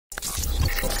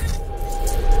I'm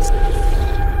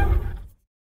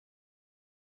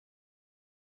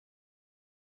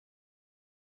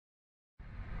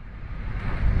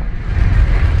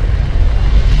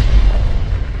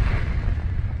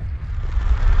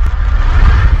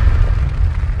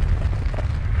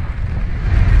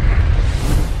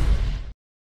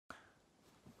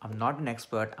not an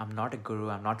expert, I'm not a guru,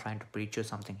 I'm not trying to preach you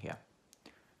something here.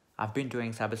 I've been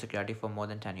doing cybersecurity for more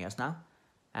than 10 years now.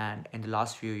 And in the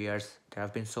last few years, there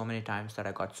have been so many times that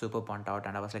I got super burnt out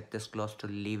and I was like this close to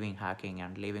leaving hacking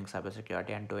and leaving cybersecurity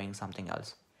and doing something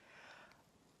else.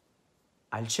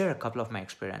 I'll share a couple of my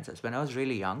experiences. When I was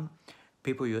really young,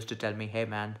 people used to tell me, hey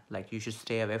man, like you should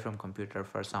stay away from computer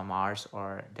for some hours,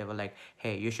 or they were like,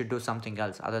 hey, you should do something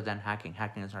else other than hacking.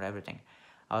 Hacking is not everything.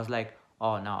 I was like,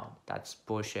 oh no, that's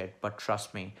bullshit. But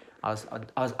trust me, I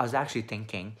was actually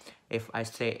thinking if I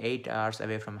stay 8 hours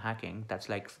away from hacking, that's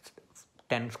like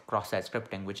 10 cross-site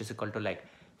scripting, which is equal to like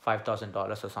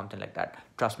 $5,000 or something like that.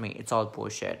 Trust me, it's all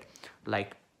bullshit.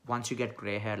 Like once you get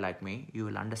gray hair like me, you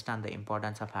will understand the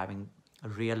importance of having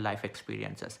real life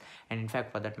experiences. And in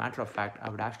fact, for that matter of fact, I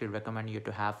would actually recommend you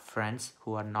to have friends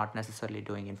who are not necessarily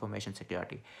doing information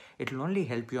security. It will only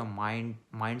help your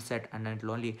mindset, and it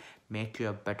will only make you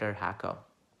a better hacker.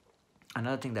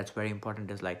 Another thing that's very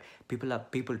important is like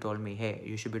people told me, hey,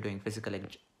 you should be doing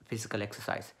physical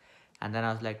exercise. And then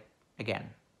I was like, again,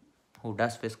 who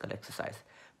does physical exercise?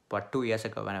 But 2 years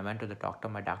ago, when I went to the doctor,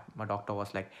 my doctor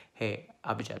was like, hey,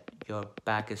 Abhijeth, your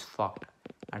back is fucked.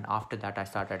 And after that, I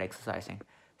started exercising.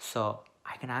 So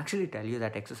I can actually tell you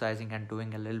that exercising and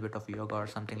doing a little bit of yoga or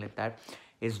something like that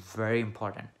is very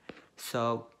important.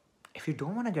 So if you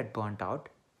don't want to get burnt out,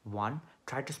 one,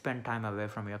 try to spend time away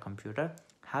from your computer,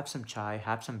 have some chai,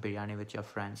 have some biryani with your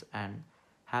friends, and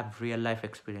have real life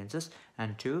experiences.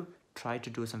 And two, try to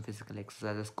do some physical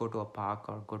exercises, go to a park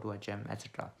or go to a gym,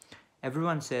 etc.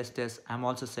 Everyone says this, I'm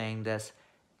also saying this,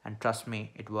 and trust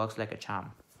me, it works like a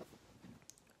charm.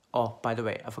 Oh, by the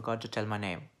way, I forgot to tell my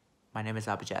name. My name is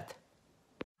Abhijeth.